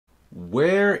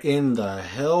Where in the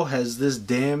hell has this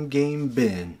damn game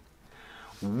been?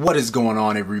 What is going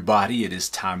on, everybody? It is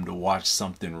time to watch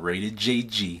something rated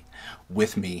JG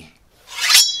with me,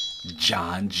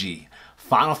 John G.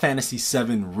 Final Fantasy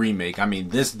VII Remake. I mean,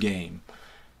 this game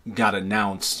got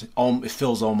announced, it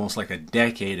feels almost like a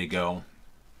decade ago.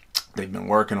 They've been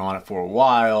working on it for a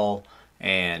while,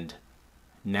 and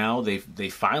now they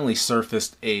finally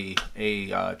surfaced a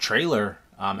trailer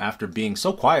after being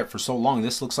so quiet for so long.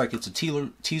 This looks like it's a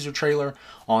teaser trailer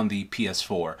on the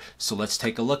PS4. So let's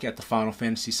take a look at the Final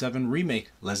Fantasy VII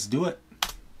Remake. Let's do it.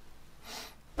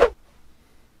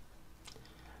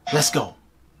 Let's go.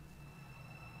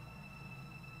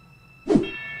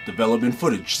 Development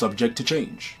footage subject to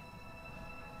change.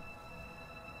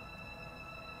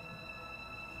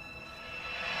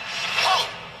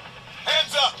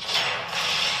 Hands up!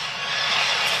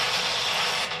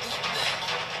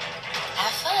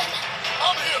 Have fun.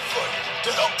 I'm here for you,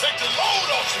 to help take the load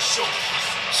off your shoulders.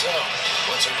 So,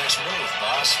 what's our next move,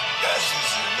 boss? That's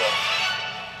easy enough.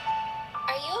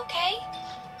 Are you okay?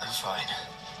 I'm fine.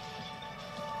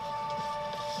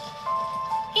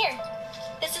 Here,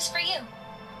 this is for you.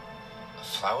 A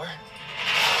flower?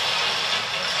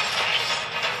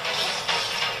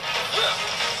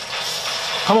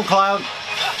 Come on, Cloud.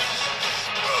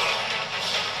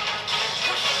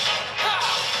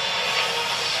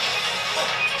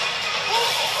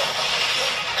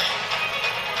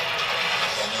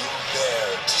 Can you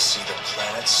bear to see the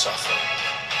planet suffer,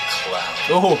 Cloud?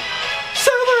 Oh,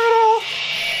 Sephiroth!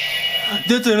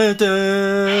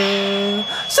 Da-da-da-da.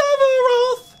 Sephiroth!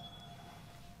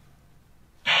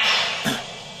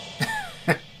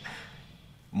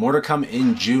 More to come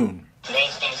in June.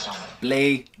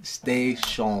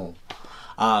 PlayStation.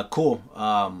 Cool.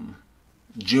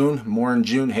 June, more in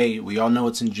June. Hey, we all know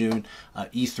it's in June.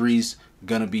 E3's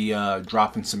gonna be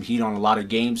dropping some heat on a lot of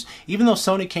games. Even though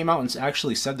Sony came out and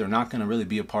actually said they're not gonna really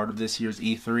be a part of this year's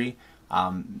E3,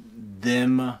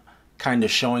 them kind of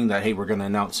showing that, hey, we're gonna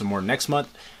announce some more next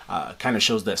month, kind of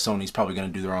shows that Sony's probably gonna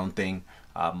do their own thing.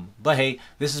 But hey,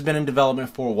 this has been in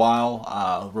development for a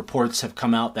while. Reports have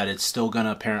come out that it's still gonna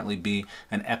apparently be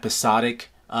an episodic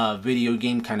video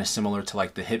game, kind of similar to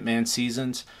like the Hitman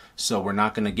seasons. So we're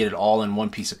not gonna get it all in one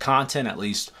piece of content, at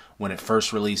least when it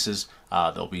first releases.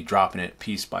 They'll be dropping it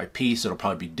piece by piece. It'll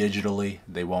probably be digitally.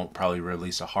 They won't probably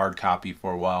release a hard copy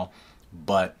for a while,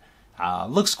 but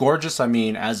looks gorgeous. I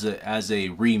mean, as a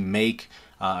remake.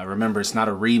 Remember, it's not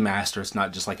a remaster. It's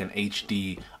not just like an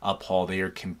HD uphaul. They are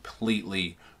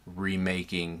completely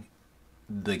remaking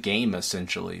the game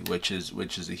essentially, which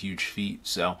is a huge feat.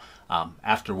 So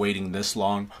after waiting this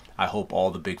long, I hope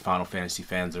all the big Final Fantasy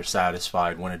fans are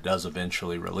satisfied when it does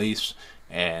eventually release.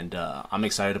 And I'm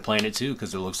excited to play it too,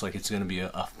 because it looks like it's going to be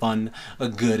a fun, a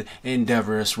good,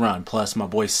 endeavorous run. Plus, my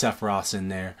boy Sephiroth's in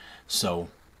there, so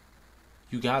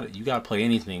you got it. You got to play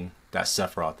anything that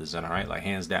Sephiroth is in, all right? Like,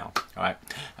 hands down, all right?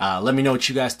 Let me know what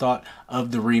you guys thought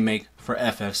of the remake for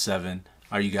FF7.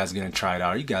 Are you guys going to try it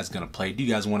out? Are you guys going to play it? Do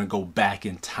you guys want to go back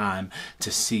in time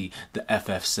to see the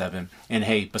FF7? And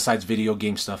hey, besides video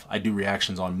game stuff, I do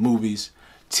reactions on movies,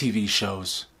 TV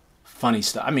shows, funny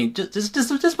stuff. I mean, just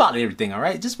about everything, all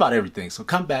right? Just about everything. So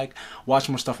come back, watch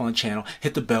more stuff on the channel,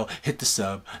 hit the bell, hit the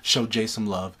sub, show Jay some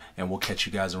love, and we'll catch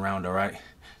you guys around, all right?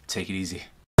 Take it easy.